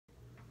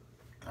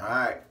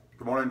Alright,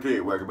 good morning to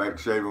you. Welcome back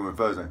to Shaving with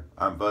Fuzzy.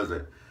 I'm Fuzzy.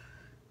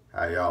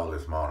 How y'all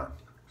this morning?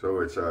 So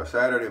it's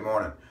Saturday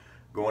morning,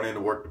 going into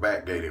work the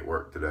back gate at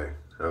work today.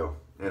 So,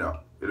 you know,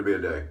 it'll be a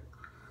day.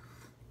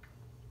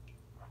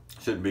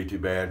 Shouldn't be too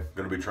bad.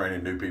 Gonna be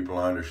training new people,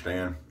 I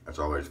understand. That's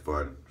always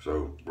fun.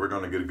 So we're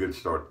gonna get a good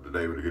start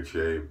today with a good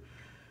shave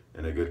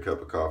and a good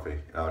cup of coffee.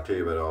 And I'll tell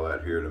you about all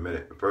that here in a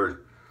minute. But first,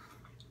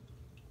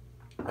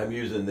 I'm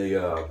using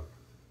the,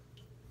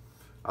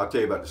 I'll tell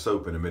you about the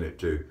soap in a minute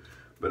too.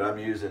 But I'm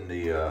using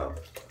the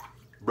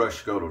brush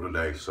scuttle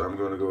today. So I'm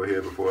gonna go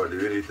ahead before I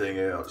do anything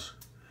else.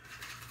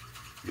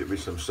 Get me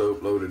some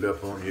soap loaded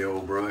up on the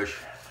old brush,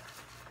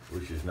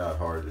 which is not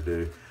hard to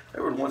do.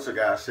 There was once a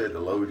guy said to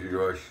load your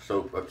brush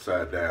soap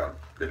upside down,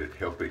 that it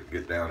help it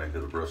get down into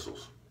the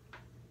bristles.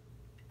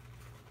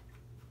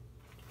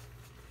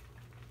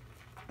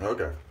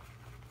 Okay.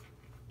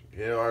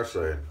 You know what I'm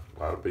saying? A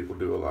lot of people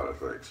do a lot of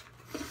things.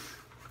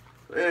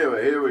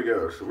 Anyway, here we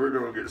go. So we're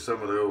going to get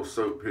some of the old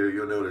soap here.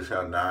 You'll notice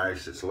how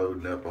nice it's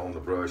loading up on the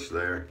brush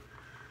there.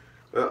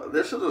 Well,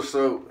 this is a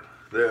soap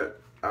that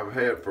I've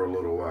had for a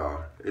little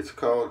while. It's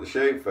called the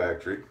Shaving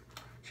Factory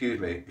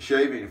Shaving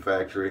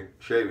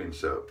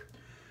Soap.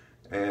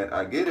 And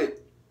I get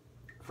it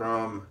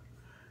from,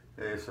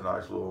 it's a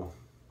nice little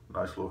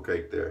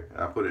cake there.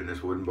 I put it in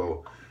this wooden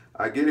bowl.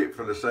 I get it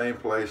from the same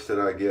place that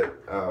I get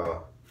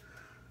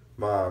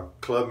my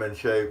Clubman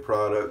shave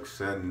products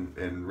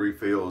and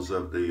refills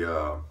of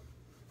the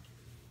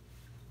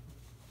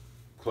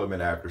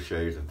Clubman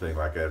aftershaves and things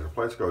like that. There's a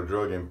place called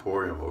Drug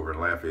Emporium over in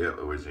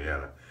Lafayette,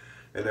 Louisiana.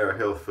 And they're a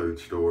health food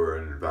store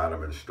and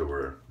vitamin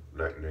store,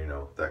 that, you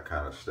know, that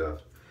kind of stuff.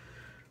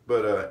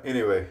 But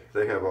anyway,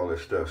 they have all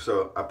this stuff.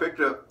 So I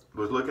picked up,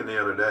 was looking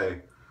the other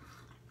day,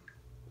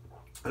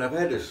 and I've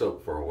had this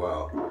soap for a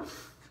while,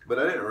 but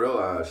I didn't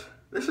realize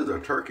this is a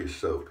Turkish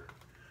soap,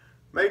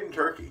 made in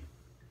Turkey.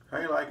 How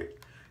you like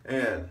it?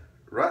 And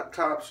right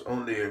tops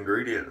on the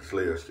ingredients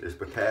list is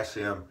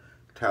potassium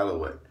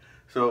tallowate.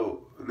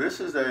 So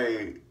this is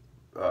a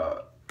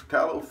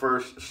tallow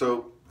first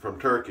soap from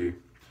Turkey.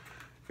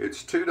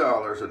 It's $2,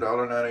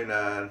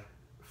 $1.99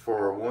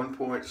 for a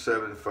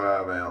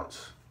 1.75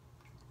 ounce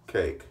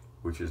cake,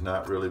 which is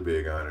not really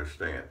big, I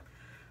understand.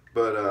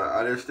 But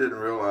I just didn't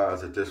realize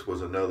that this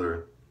was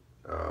another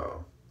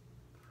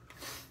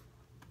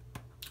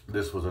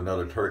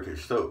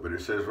Turkish soap. But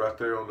it says right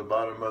there on the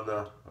bottom of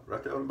the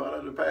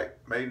pack,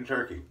 made in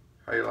Turkey.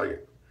 How you like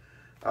it?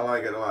 I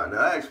like it a lot.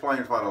 Now that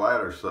explains why the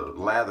lather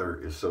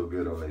is so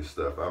good on these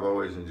stuff. I've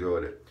always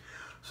enjoyed it.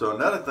 So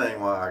another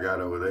thing why I got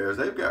over there is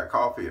they've got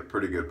coffee at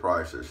pretty good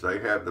prices. They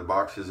have the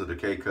boxes of the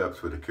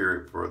K-Cups with the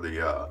Keurig for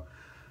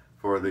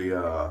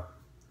the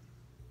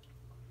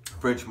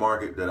French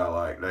market that I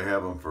like. They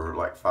have them for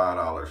like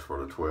 $5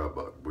 for the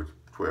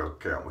 12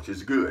 count, which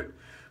is good.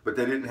 But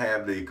they didn't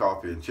have the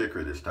coffee and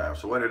chicory this time.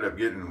 So what I ended up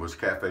getting was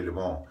Cafe Du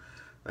Monde.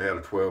 They had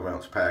a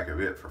 12-ounce pack of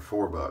it for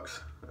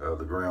 $4,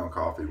 the ground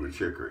coffee with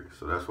chicory.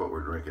 So that's what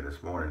we're drinking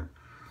this morning,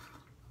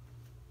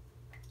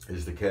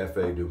 is the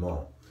Cafe Du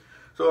Monde.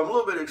 So I'm a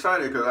little bit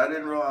excited because I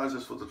didn't realize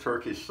this was a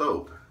Turkish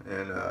soap.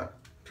 And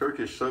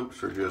Turkish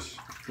soaps are just,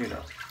 you know,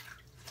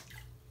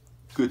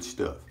 good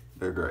stuff.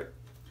 They're great.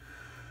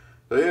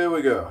 So here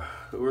we go.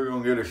 So we're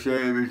going to get a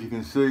shave. As you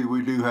can see,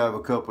 we do have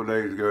a couple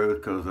days ago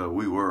because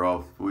we were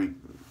off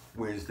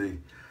Wednesday,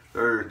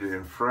 Thursday,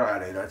 and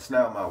Friday. That's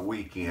now my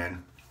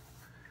weekend.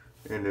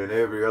 And then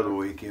every other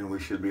weekend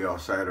we should be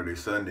off Saturday,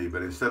 Sunday.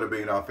 But instead of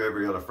being off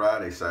every other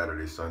Friday,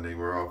 Saturday, Sunday,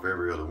 we're off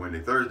every other Wednesday,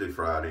 Thursday,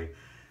 Friday.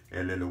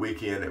 And then the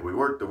weekend that we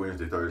work the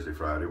Wednesday, Thursday,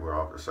 Friday, we're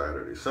off the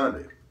Saturday,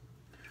 Sunday.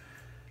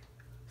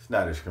 It's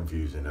not as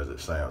confusing as it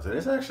sounds. And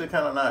it's actually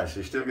kind of nice.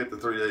 You still get the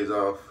 3 days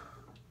off.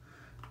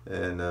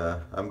 And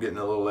I'm getting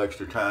a little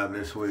extra time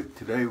this week.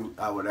 Today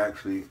I would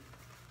actually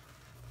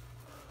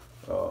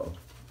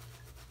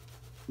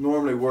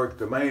normally work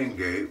the main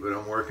gate, but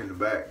I'm working the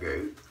back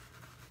gate,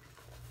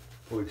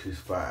 which is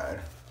fine.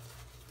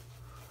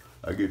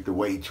 I get the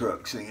weigh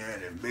trucks in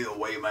and be a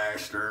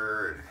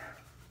weighmaster.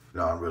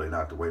 No, I'm really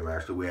not the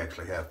weighmaster. We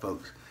actually have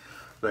folks.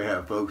 They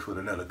have folks with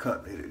another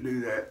company that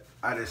do that.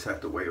 I just have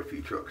to weigh a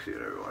few trucks in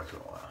every once in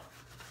a while.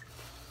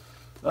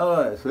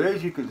 All right, so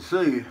as you can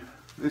see,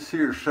 this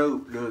here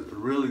soap does a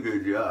really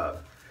good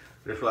job,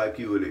 just like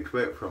you would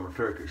expect from a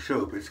Turkish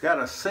soap. It's got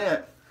a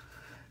scent,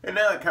 and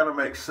now it kind of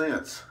makes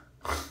sense.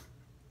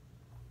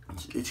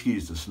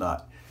 Excuse the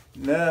snot.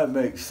 Now it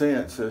makes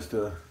sense as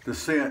to the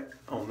scent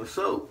on the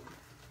soap.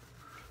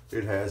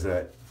 It has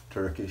that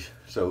Turkish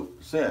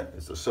soap scent.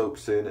 It's a soap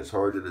scent. It's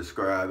hard to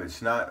describe.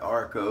 It's not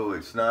Arco.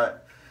 It's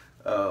not,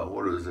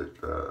 what is it?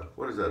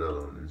 What is that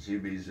other one?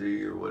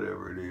 GBZ or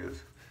whatever it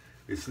is.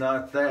 It's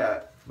not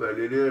that, but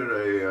it is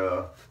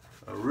a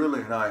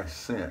really nice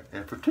scent.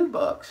 And for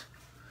 $2,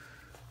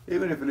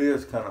 even if it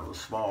is kind of a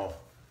small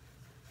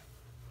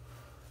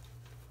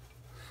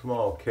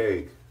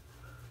cake,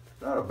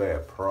 it's not a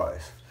bad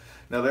price.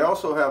 Now they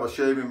also have a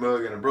shaving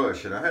mug and a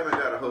brush, and I haven't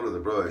got a hold of the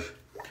brush.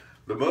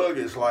 The mug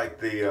is like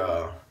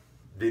the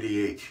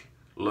DDH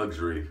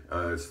Luxury.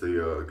 It's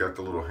got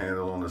the little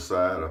handle on the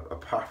side, a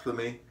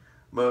Apotome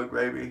mug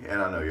maybe.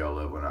 And I know y'all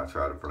love when I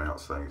try to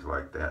pronounce things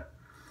like that.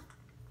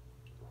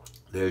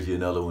 There's you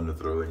another one to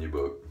throw in your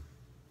book.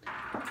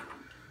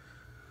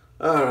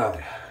 All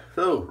right,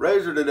 so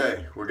razor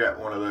today, we got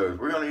one of those.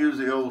 We're gonna use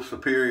the old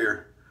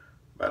Superior,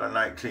 about a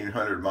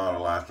 1900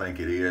 model, I think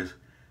it is.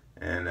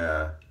 And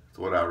it's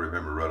what I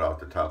remember right off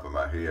the top of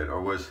my head.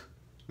 Or was,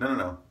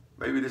 no.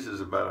 Maybe this is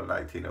about a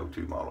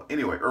 1902 model.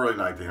 Anyway, early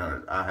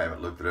 1900s. I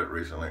haven't looked at it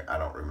recently. I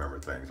don't remember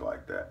things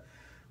like that.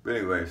 But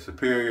anyway,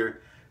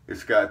 Superior.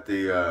 It's got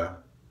the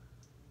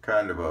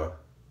kind of a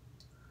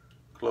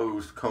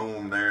closed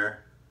comb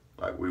there,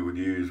 like we would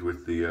use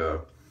with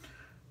the,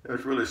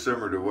 it's really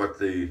similar to what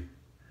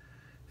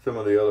some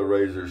of the other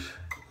razors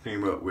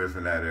came up with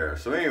in that era.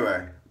 So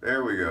anyway,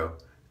 there we go.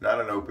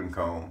 Not an open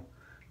comb.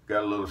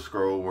 Got a little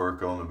scroll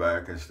work on the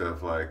back and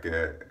stuff like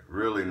that.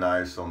 Really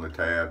nice on the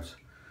tabs.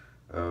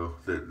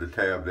 The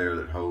tab there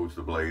that holds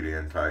the blade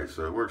in tight.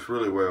 So it works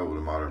really well with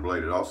a modern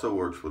blade. It also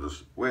works with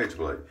a wedge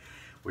blade,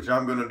 which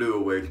I'm going to do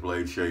a wedge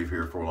blade shave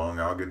here for long.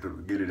 I'll get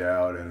it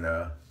out and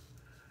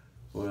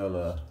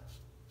we'll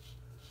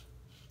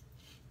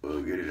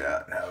get it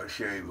out and have a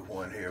shave with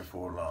one here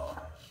for long.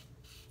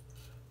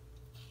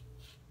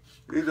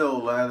 These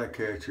old lather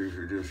catchers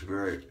are just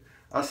great.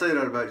 I say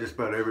that about just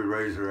about every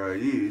razor I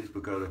use,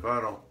 because if I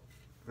don't,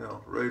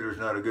 razor's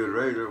not a good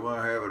razor,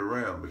 why have it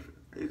around? But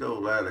these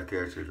old lather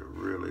catchers are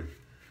really,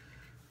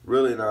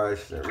 really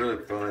nice. They're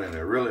really fun and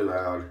they're really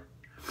loud.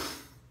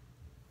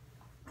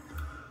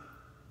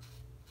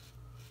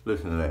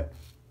 Listen to that.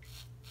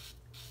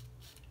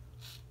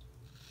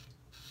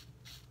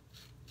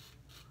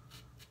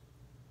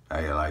 How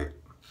you like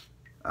it?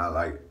 I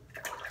like it.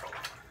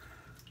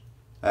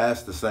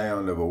 That's the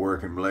sound of a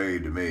working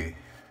blade to me.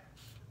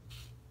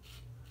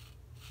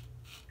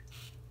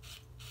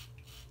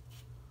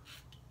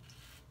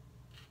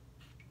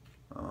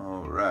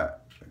 All right,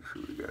 make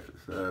sure we got the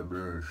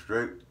sideburn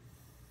straight.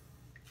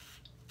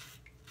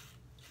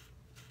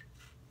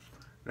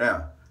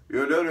 Now,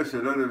 you'll notice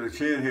that under the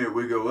chin here,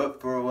 we go up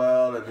for a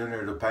while, and then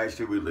there's a patch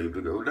that we leave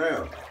to go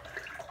down.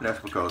 And that's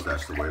because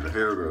that's the way the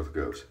hair growth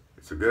goes.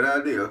 It's a good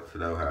idea to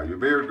know how your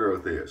beard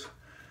growth is.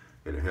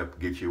 It'll help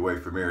get you away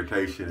from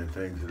irritation and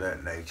things of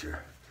that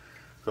nature.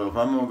 So if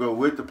I'm gonna go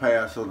with the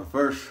pass on the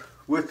first,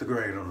 with the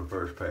grain on the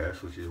first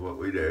pass, which is what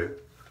we do,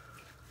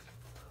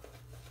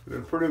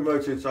 then pretty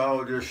much it's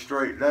all just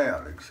straight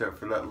down, except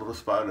for that little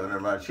spot under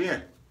my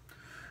chin,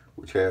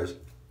 which has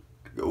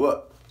to go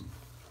up.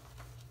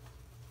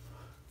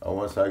 And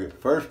once I get the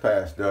first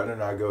pass done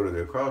and I go to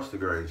the across the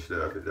grain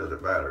stuff, it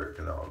doesn't matter, it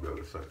can all go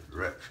the same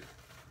direction.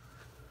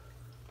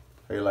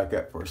 How you like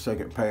that for a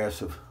second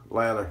pass of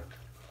lather?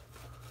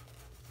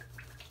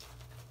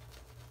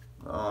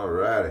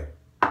 Alrighty.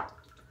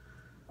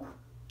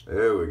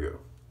 There we go.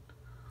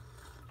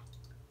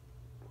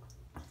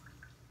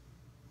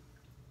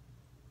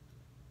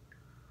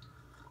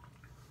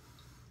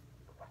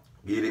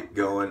 Get it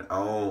going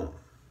on.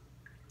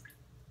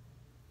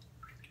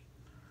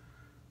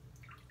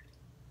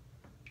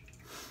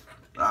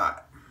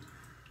 Alright.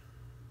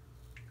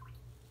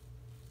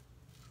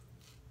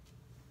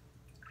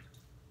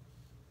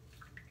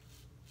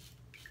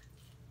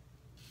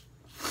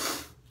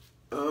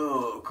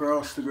 Oh,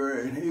 across the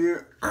grain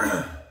here.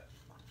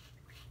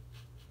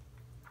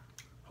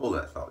 Hold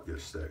that thought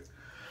just a sec.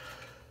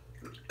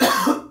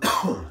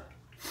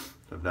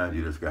 Sometimes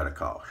you just gotta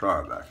cough.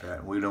 Sorry about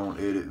that. We don't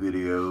edit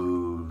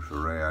videos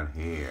around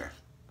here.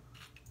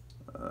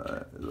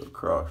 Little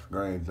cross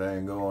grain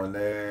thing going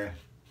there.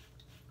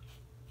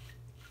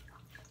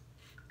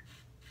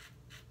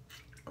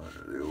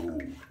 Under the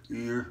old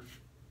ear.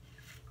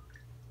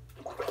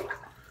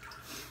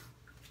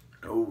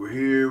 Over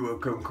here, we'll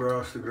come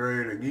across the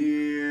grain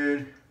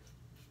again.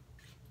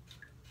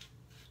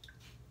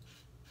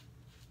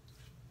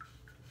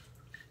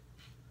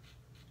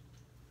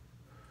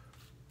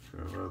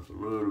 Up a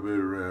little bit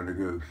around the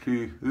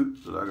goatee.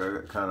 Oops, like I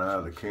got kind of out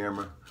of the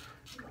camera.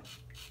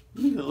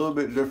 Use a little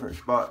bit different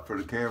spot for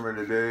the camera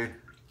today.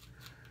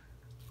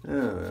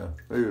 Yeah, well,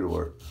 maybe it'll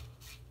work.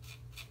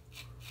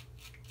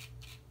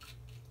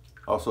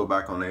 Also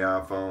back on the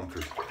iPhone,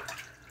 because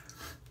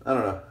I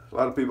don't know, a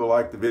lot of people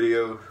like the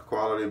video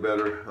quality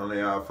better on the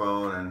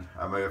iPhone, and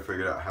I may have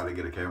figured out how to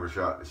get a camera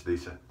shot that's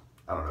decent.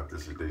 I don't know if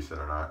this is decent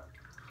or not.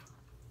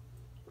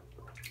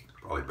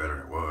 Probably better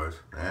than it was.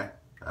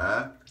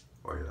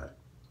 What do you think?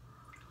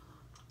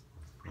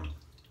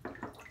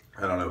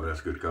 I don't know, but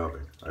that's good copy.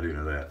 I do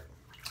know that.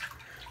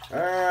 All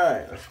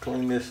right, let's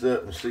clean this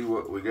up and see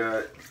what we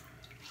got.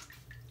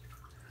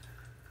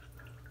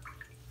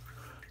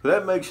 So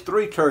that makes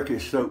 3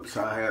 Turkish soaps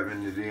I have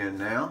in the den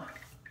now.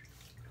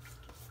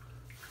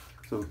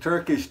 So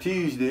Turkish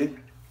Tuesday,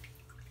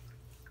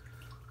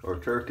 or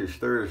Turkish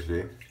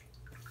Thursday,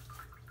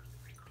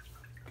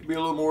 could be a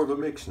little more of a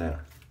mix now.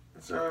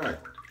 That's all right.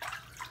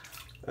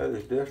 That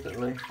is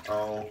definitely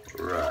all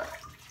right.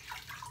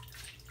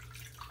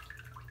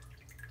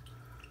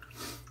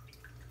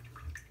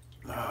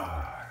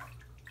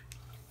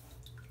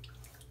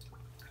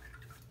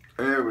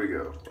 There we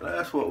go. Well,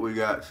 that's what we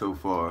got so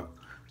far.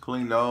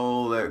 Cleaned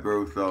all that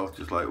growth off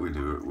just like we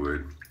knew it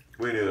would.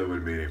 We knew there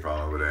wouldn't be any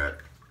problem with that.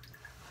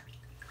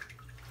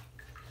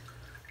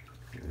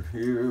 And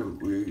here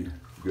we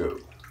go.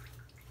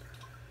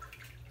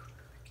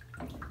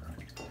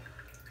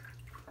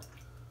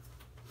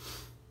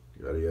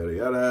 Yada, yada,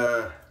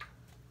 yada.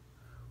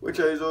 Witch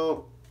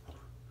hazel.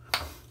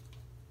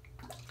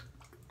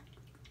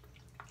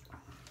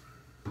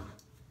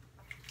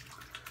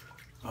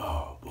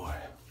 Oh, boy.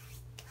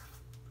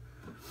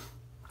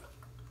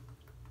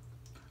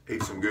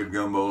 Ate some good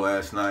gumbo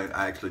last night.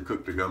 I actually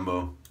cooked the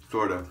gumbo.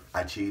 Sort of.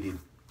 I cheated.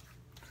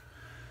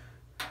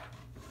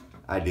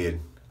 I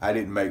did. I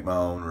didn't make my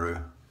own roux.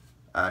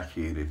 I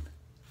cheated.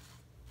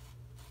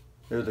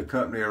 There's a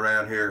company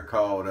around here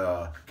called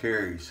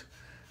Carrie's,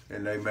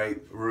 and they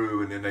make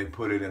roux and then they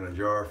put it in a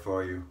jar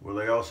for you. Well,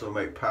 they also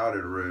make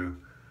powdered roux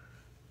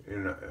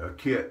in a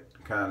kit,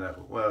 kind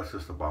of. Well, it's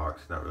just a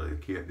box, not really a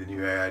kit. Then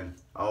you add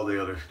all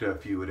the other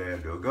stuff you would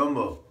add to a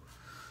gumbo.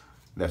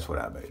 That's what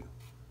I made.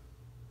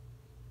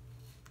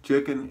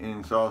 Chicken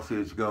and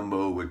sausage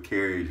gumbo with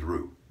Carrie's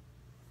roux.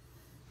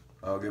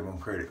 I'll give them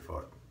credit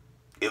for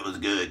it. It was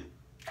good.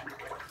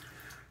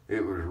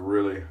 It was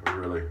really,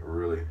 really,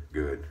 really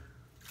good.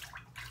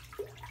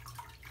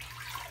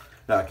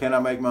 Now, can I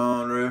make my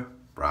own roux?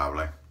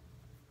 Probably.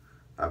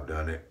 I've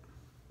done it.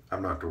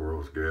 I'm not the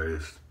world's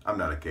greatest. I'm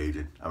not a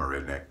Cajun. I'm a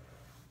redneck.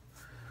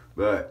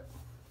 But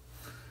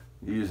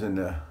using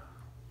the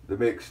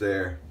mix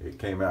there, it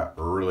came out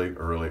really,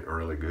 really,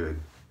 really good.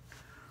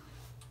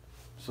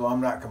 So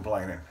I'm not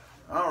complaining.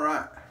 All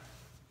right.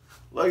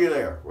 Look at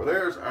there. Well,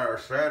 there's our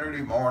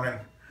Saturday morning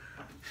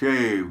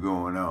shave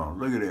going on.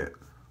 Look at it.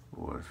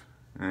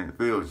 And it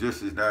feels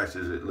just as nice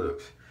as it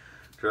looks.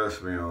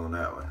 Trust me on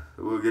that one.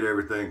 We'll get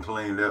everything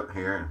cleaned up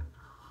here and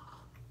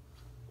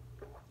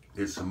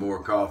get some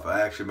more coffee.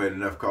 I actually made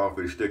enough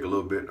coffee to stick a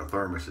little bit in a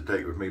thermos to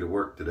take with me to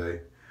work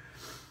today.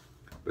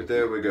 But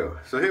there we go.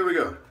 So here we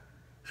go.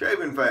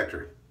 Shaving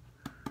Factory.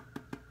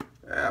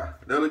 Yeah,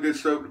 another good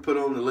soap to put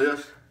on the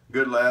list.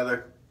 Good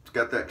lather. It's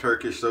got that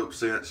Turkish soap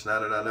scent. Now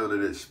that I know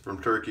that it's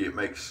from Turkey, it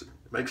makes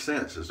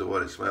sense as to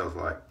what it smells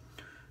like.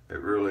 It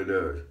really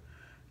does.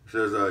 It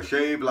says,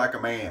 shave like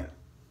a man.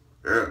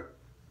 Yeah.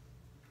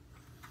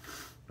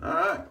 All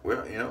right.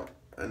 Well, you know,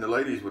 and the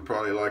ladies would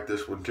probably like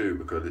this one too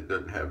because it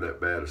doesn't have that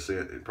bad a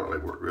scent. It probably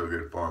work real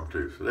good for them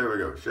too. So there we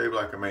go. Shave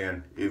like a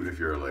man, even if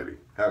you're a lady.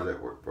 How does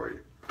that work for you?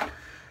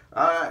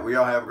 All right. Well,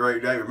 y'all have a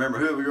great day. Remember,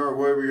 whoever you are,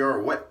 wherever you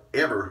are,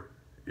 whatever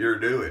you're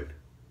doing,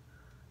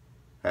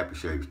 happy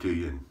shaves to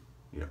you, and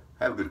you know,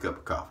 have a good cup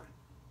of coffee.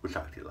 We'll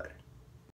talk to you later.